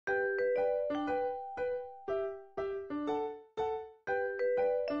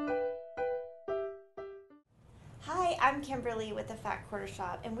I'm Kimberly with the Fat Quarter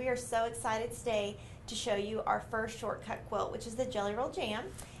Shop, and we are so excited today to show you our first shortcut quilt, which is the Jelly Roll Jam.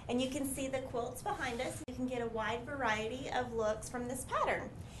 And you can see the quilts behind us. You can get a wide variety of looks from this pattern.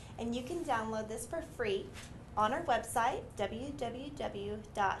 And you can download this for free on our website,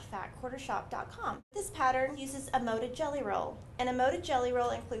 www.fatquartershop.com. This pattern uses a molded jelly roll, and a molded jelly roll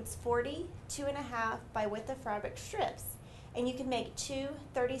includes 40 2.5 by width of fabric strips. And you can make two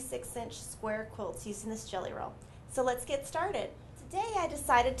 36-inch square quilts using this jelly roll. So let's get started. Today I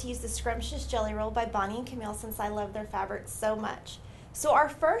decided to use the Scrumptious jelly roll by Bonnie and Camille since I love their fabric so much. So our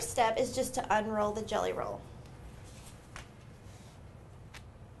first step is just to unroll the jelly roll.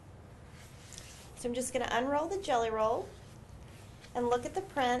 So I'm just going to unroll the jelly roll and look at the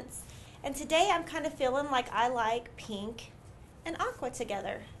prints. And today I'm kind of feeling like I like pink and aqua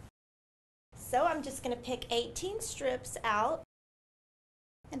together. So I'm just going to pick 18 strips out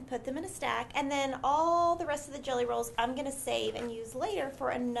and put them in a stack, and then all the rest of the jelly rolls I'm going to save and use later for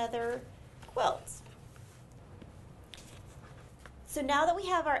another quilt. So now that we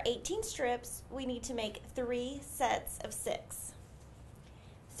have our 18 strips, we need to make 3 sets of 6.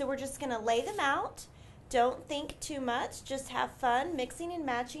 So we're just going to lay them out. Don't think too much, just have fun mixing and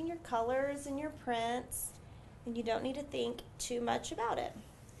matching your colors and your prints, and you don't need to think too much about it.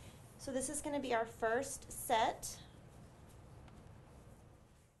 So this is going to be our first set.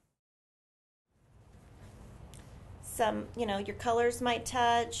 Some, your colors might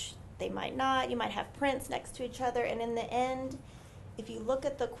touch, they might not. You might have prints next to each other, and in the end, if you look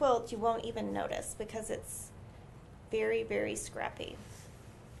at the quilt, you won't even notice because it's very, very scrappy.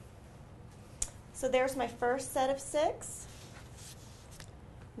 So there's my first set of 6.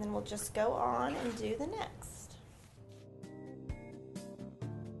 And then we'll just go on and do the next.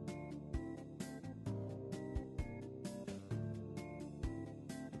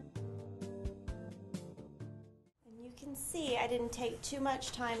 You can see I didn't take too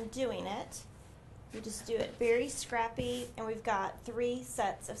much time doing it. You just do it very scrappy, and we've got 3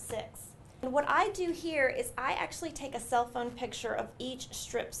 sets of 6. And what I do here is I actually take a cell phone picture of each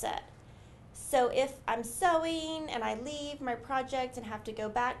strip set. So if I'm sewing and I leave my project and have to go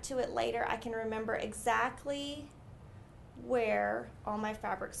back to it later, I can remember exactly where all my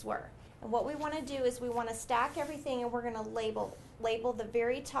fabrics were. And what we want to do is we want to stack everything, and we're going to label the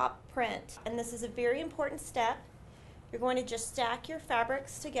very top print. And this is a very important step. You're going to just stack your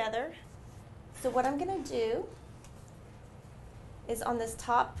fabrics together. So what I'm going to do is on this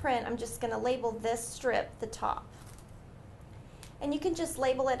top print, I'm just going to label this strip the top. And you can just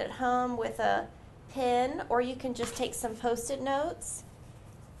label it at home with a pen, or you can just take some Post-it notes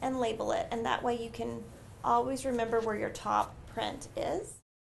and label it. And that way you can always remember where your top print is.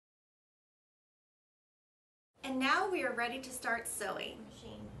 And now we are ready to start sewing.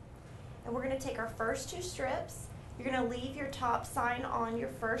 And we're going to take our first 2 strips. You're going to leave your top sign on your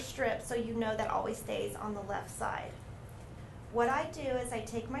first strip so you know that always stays on the left side. What I do is I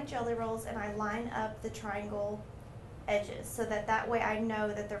take my jelly rolls and I line up the triangle edges so that way I know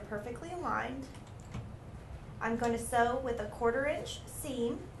that they're perfectly aligned. I'm going to sew with a 1/4 inch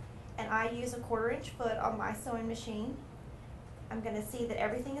seam, and I use a 1/4 inch foot on my sewing machine. I'm going to see that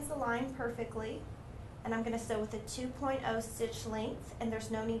everything is aligned perfectly, and I'm going to sew with a 2.0 stitch length, and there's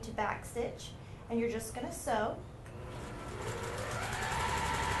no need to back stitch, and you're just going to sew.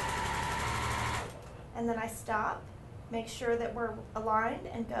 And then I stop, make sure that we're aligned,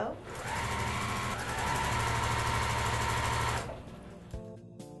 and go.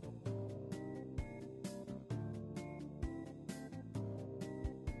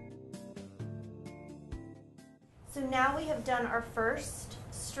 So now we have done our first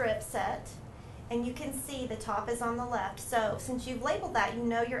strip set, and you can see the top is on the left. So since you've labeled that, you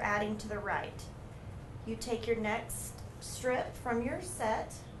know you're adding to the right. You take your next strip from your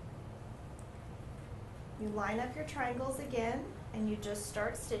set, you line up your triangles again, and you just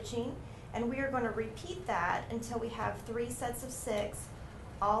start stitching. And we are going to repeat that until we have 3 sets of 6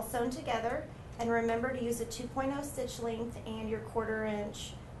 all sewn together. And remember to use a 2.0 stitch length and your 1/4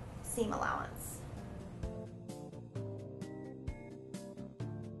 inch seam allowance.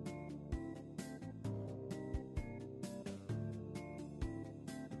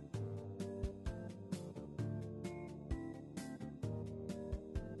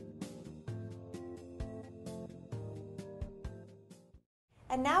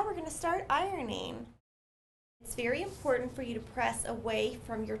 And now we're going to start ironing. It's very important for you to press away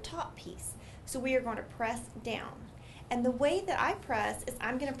from your top piece. So we are going to press down. And the way that I press is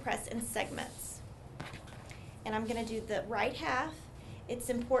I'm going to press in segments. And I'm going to do the right half. It's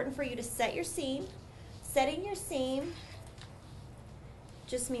important for you to set your seam. Setting your seam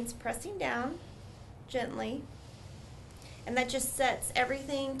just means pressing down gently And that just sets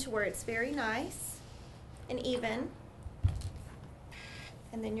everything to where it's very nice and even.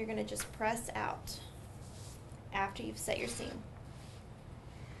 And then you're going to just press out after you've set your seam.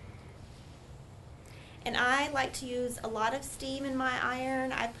 And I like to use a lot of steam in my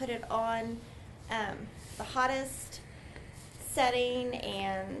iron. I put it on the hottest setting,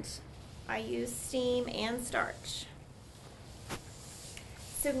 and I use steam and starch.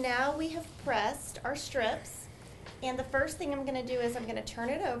 So now we have pressed our strips, and the first thing I'm going to do is I'm going to turn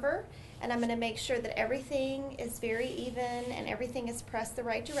it over, and I'm going to make sure that everything is very even and everything is pressed the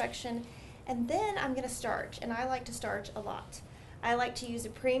right direction, and then I'm going to starch. And I like to starch a lot. I like to use a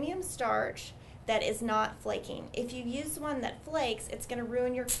premium starch that is not flaking. If you use one that flakes, it's going to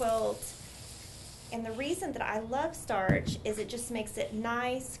ruin your quilt. And the reason that I love starch is it just makes it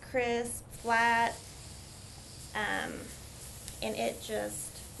nice, crisp, flat, and it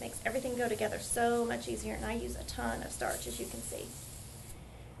just makes everything go together so much easier. And I use a ton of starch, as you can see.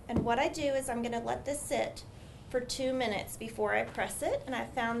 And what I do is I'm going to let this sit for 2 minutes before I press it, and I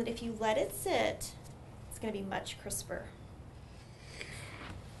found that if you let it sit, it's going to be much crisper.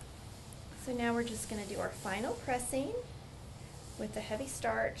 So now we're just going to do our final pressing with the heavy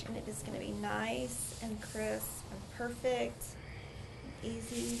starch, and it is going to be nice and crisp and perfect and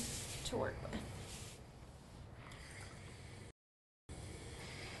easy to work with.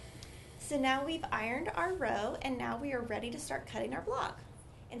 So now we've ironed our row, and now we are ready to start cutting our block.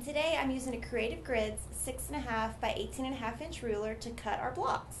 And today I'm using a Creative Grids 6.5 by 18.5 inch ruler to cut our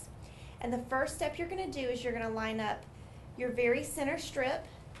blocks. And the first step you're going to do is you're going to line up your very center strip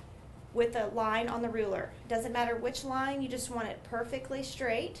with a line on the ruler. Doesn't matter which line, you just want it perfectly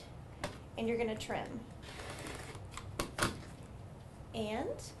straight, and you're going to trim. And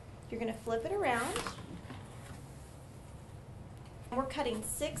you're going to flip it around. We're cutting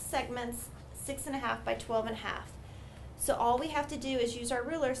 6 segments, 6.5 by 12.5. So all we have to do is use our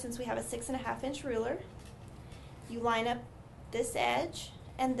ruler, since we have a 6.5 inch ruler. You line up this edge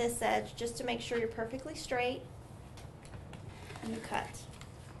and this edge just to make sure you're perfectly straight, and you cut.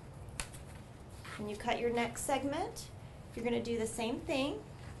 When you cut your next segment, you're going to do the same thing.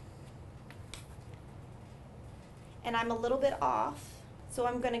 And I'm a little bit off, so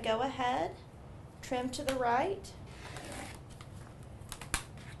I'm going to go ahead, trim to the right,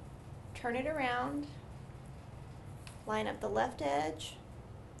 turn it around, line up the left edge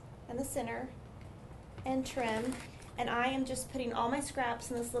and the center, and trim. And I am just putting all my scraps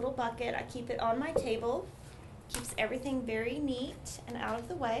in this little bucket. I keep it on my table. Keeps everything very neat and out of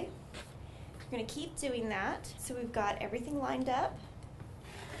the way. We're going to keep doing that. So we've got everything lined up.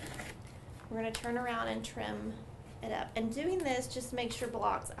 We're going to turn around and trim it up. And doing this just makes your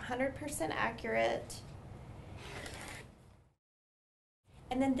blocks 100% accurate.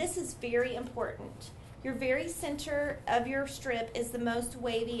 And then this is very important. Your very center of your strip is the most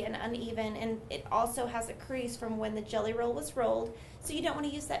wavy and uneven, and it also has a crease from when the jelly roll was rolled, so you don't want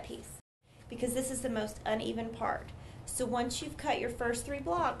to use that piece because this is the most uneven part. So once you've cut your first 3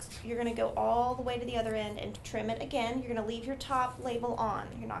 blocks, you're going to go all the way to the other end and trim it again. You're going to leave your top label on.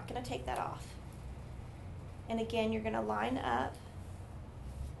 You're not going to take that off. And again, you're going to line up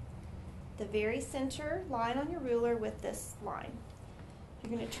the very center line on your ruler with this line.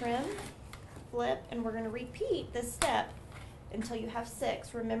 You're going to trim, flip, and we're going to repeat this step until you have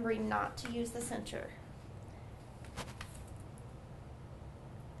 6, remembering not to use the center.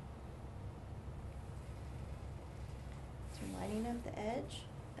 So lining up the edge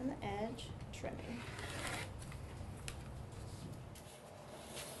and the edge, trimming.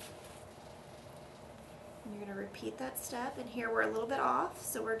 And you're going to repeat that step, and here we're a little bit off,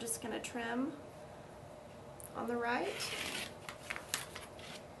 so we're just going to trim on the right,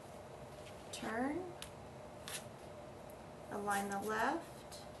 turn, align the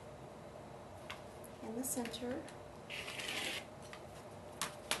left and the center,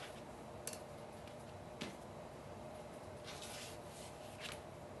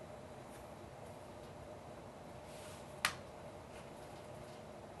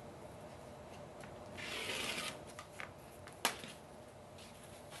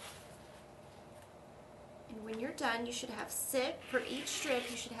 and when you're done, you should have 6 for each strip.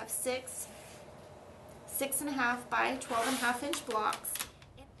 You should have 6 6.5 by 12.5 inch blocks.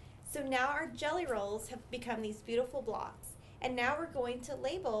 So now our jelly rolls have become these beautiful blocks, and now we're going to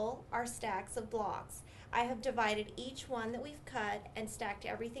label our stacks of blocks. I have divided each one that we've cut and stacked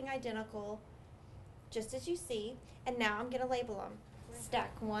everything identical, just as you see, and now I'm going to label them.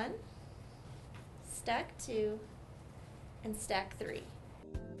 Stack 1, stack 2, and stack 3.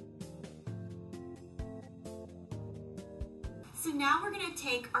 So now we're going to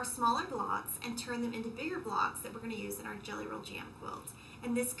take our smaller blocks and turn them into bigger blocks that we're going to use in our Jelly Roll Jam quilt.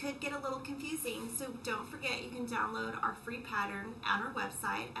 And this could get a little confusing, so don't forget you can download our free pattern on our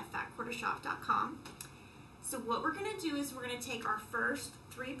website at fatquartershop.com. So what we're going to do is we're going to take our first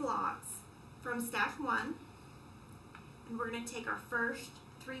 3 blocks from stack 1, and we're going to take our first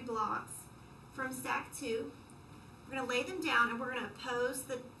 3 blocks from stack 2. We're going to lay them down and we're going to oppose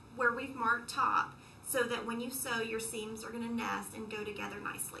where we've marked top, so that when you sew, your seams are going to nest and go together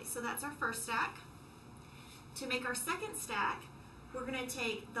nicely. So that's our first stack. To make our second stack, we're going to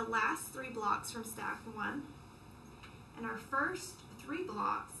take the last 3 blocks from stack 1 and our first 3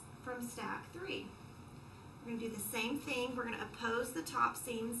 blocks from stack 3. We're going to do the same thing. We're going to oppose the top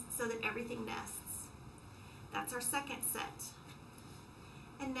seams so that everything nests. That's our second set.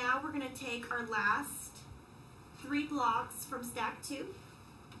 And now we're going to take our last 3 blocks from stack 2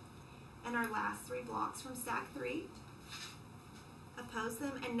 and our last 3 blocks from stack 3, oppose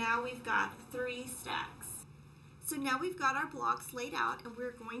them, and now we've got 3 stacks. So now we've got our blocks laid out and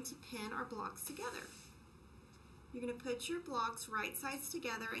we're going to pin our blocks together. You're going to put your blocks right sides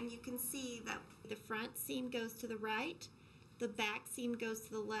together, and you can see that the front seam goes to the right, the back seam goes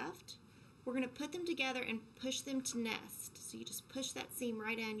to the left. We're going to put them together and push them to nest. So you just push that seam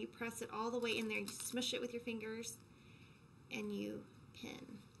right in, you press it all the way in there, you smush it with your fingers, and you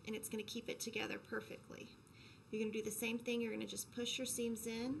pin. And it's going to keep it together perfectly. You're going to do the same thing. You're going to just push your seams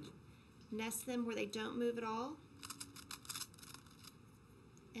in, nest them where they don't move at all,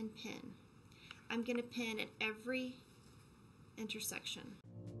 and pin. I'm going to pin at every intersection.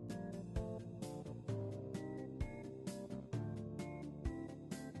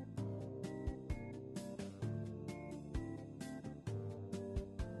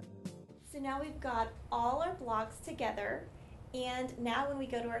 So now we've got all our blocks together. And now when we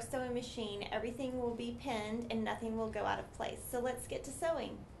go to our sewing machine, everything will be pinned and nothing will go out of place. So let's get to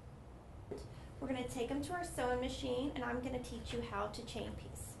sewing. We're going to take them to our sewing machine, and I'm going to teach you how to chain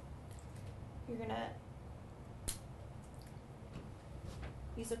piece. You're going to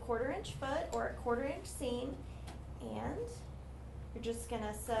use a 1/4 inch foot or a 1/4 inch seam, and you're just going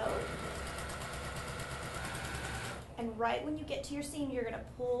to sew. And right when you get to your seam, you're going to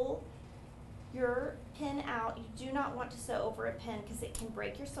pull your pin out. You do not want to sew over a pin because it can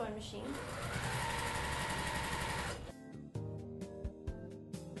break your sewing machine.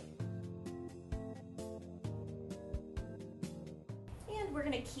 And we're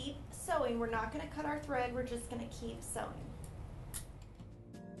going to keep sewing. We're not going to cut our thread, we're just going to keep sewing.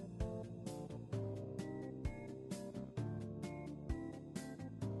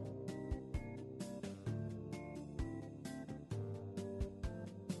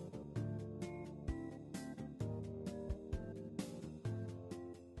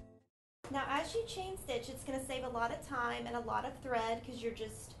 Now as you chain stitch, it's going to save a lot of time and a lot of thread because you're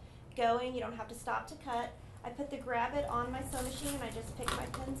just going, you don't have to stop to cut. I put the grab it on my sewing machine and I just pick my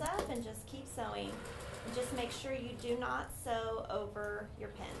pins up and just keep sewing. And just make sure you do not sew over your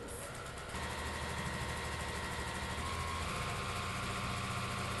pins.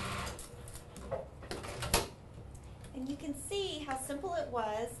 And you can see how simple it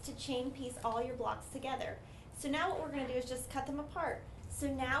was to chain piece all your blocks together. So now what we're going to do is just cut them apart. So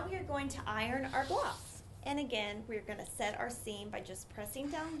now we are going to iron our blocks. And again, we're going to set our seam by just pressing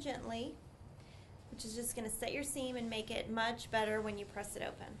down gently, which is just going to set your seam and make it much better when you press it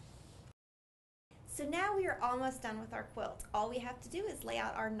open. So now we are almost done with our quilt. All we have to do is lay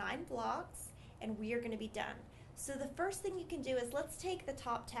out our 9 blocks and we are going to be done. So the first thing you can do is let's take the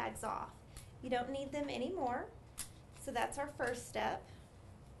top tags off. You don't need them anymore. So that's our first step.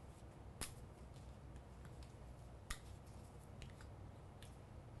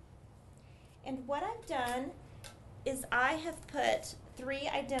 And what I've done is I have put 3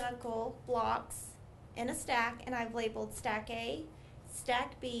 identical blocks in a stack, and I've labeled stack A,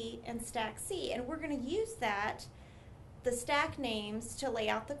 stack B, and stack C. And we're going to use the stack names to lay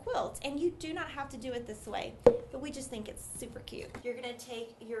out the quilt. And you do not have to do it this way, but we just think it's super cute. You're going to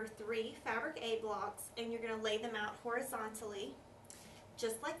take your 3 fabric A blocks and you're going to lay them out horizontally,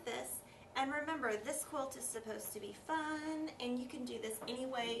 just like this. And remember, this quilt is supposed to be fun, and you can do this any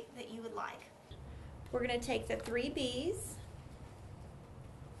way that you would like. We're going to take the 3 B's.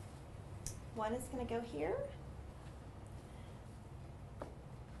 One is going to go here.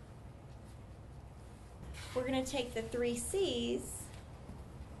 We're going to take the 3 C's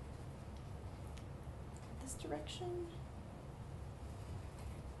this direction.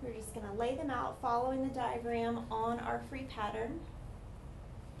 We're just going to lay them out following the diagram on our free pattern.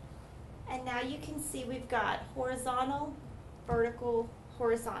 And now you can see we've got horizontal, vertical,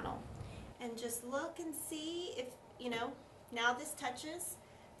 horizontal. And just look and see if, Now this touches,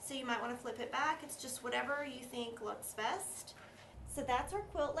 so you might want to flip it back. It's just whatever you think looks best. So that's our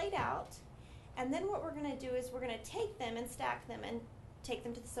quilt laid out. And then what we're going to do is we're going to take them and stack them and take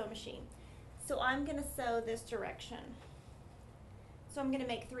them to the sewing machine. So I'm going to sew this direction. So I'm going to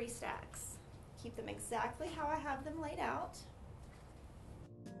make 3 stacks. Keep them exactly how I have them laid out.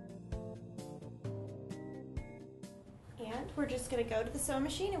 And we're just going to go to the sewing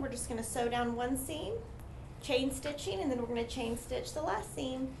machine and we're just going to sew down 1 seam, chain stitching, and then we're going to chain stitch the last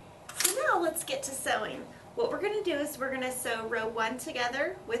seam. So now let's get to sewing. What we're going to do is we're going to sew row 1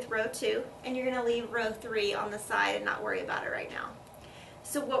 together with row 2, and you're going to leave row 3 on the side and not worry about it right now.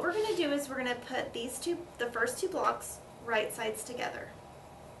 So what we're going to do is we're going to put the first 2 blocks right sides together.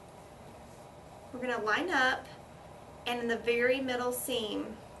 We're going to line up, and in the very middle seam,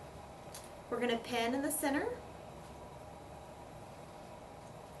 we're going to pin in the center.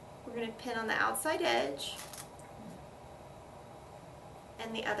 We're going to pin on the outside edge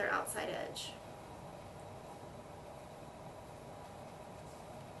and the other outside edge.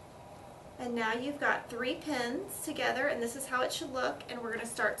 And now you've got 3 pins together, and this is how it should look, and we're going to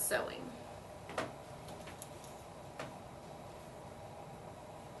start sewing.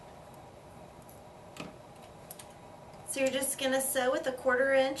 So you're just going to sew with a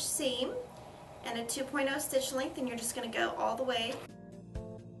 1/4 inch seam and a 2.0 stitch length, and you're just going to go all the way.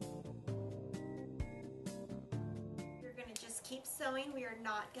 You're going to just keep sewing. We are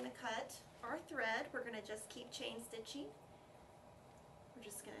not going to cut our thread. We're going to just keep chain stitching. We're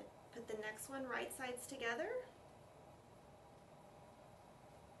just going to put the next one right sides together,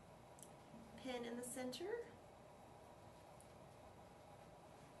 pin in the center,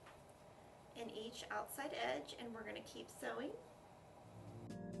 and each outside edge, and we're going to keep sewing.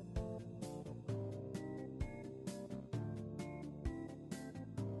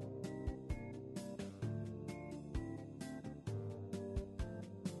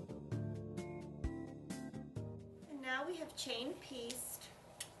 And now we have chain pieced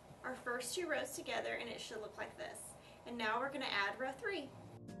our first 2 rows together, and it should look like this. And now we're going to add row 3.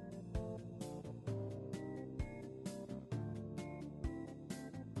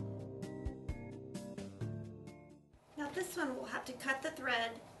 Now this one we'll have to cut the thread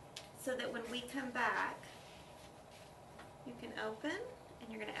so that when we come back, you can open and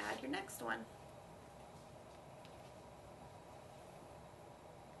you're going to add your next one.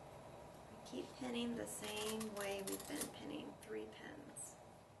 Keep pinning the same way we've been pinning 3 pins.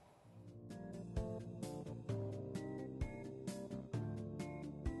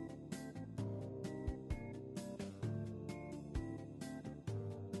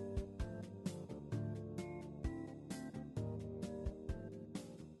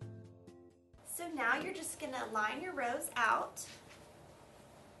 So now you're just going to line your rows out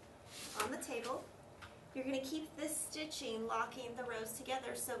on the table. You're going to keep this stitching locking the rows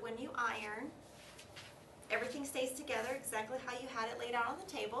together, so when you iron, everything stays together exactly how you had it laid out on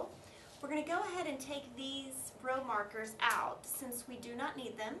the table. We're going to go ahead and take these row markers out since we do not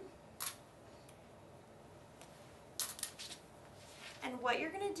need them. And what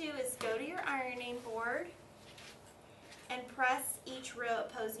you're going to do is go to your ironing board and press each row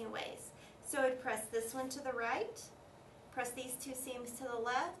opposing ways. So I'd press this one to the right, press these 2 seams to the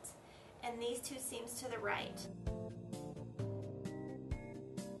left, and these 2 seams to the right.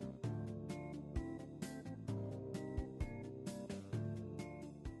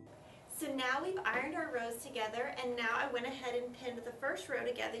 So now we've ironed our rows together, and now I went ahead and pinned the first row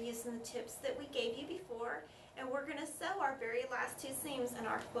together using the tips that we gave you before, and we're going to sew our very last 2 seams, and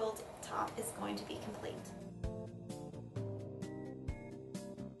our quilt top is going to be complete.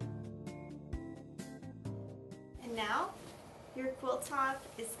 Now your quilt top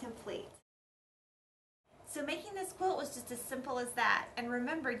is complete. So making this quilt was just as simple as that. And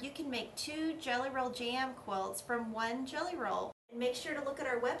remember, you can make 2 Jelly Roll Jam quilts from 1 jelly roll. And make sure to look at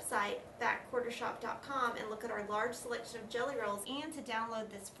our website, backquartershop.com, and look at our large selection of jelly rolls and to download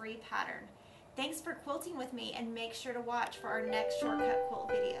this free pattern. Thanks for quilting with me, and make sure to watch for our next shortcut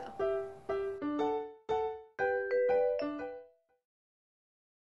quilt video.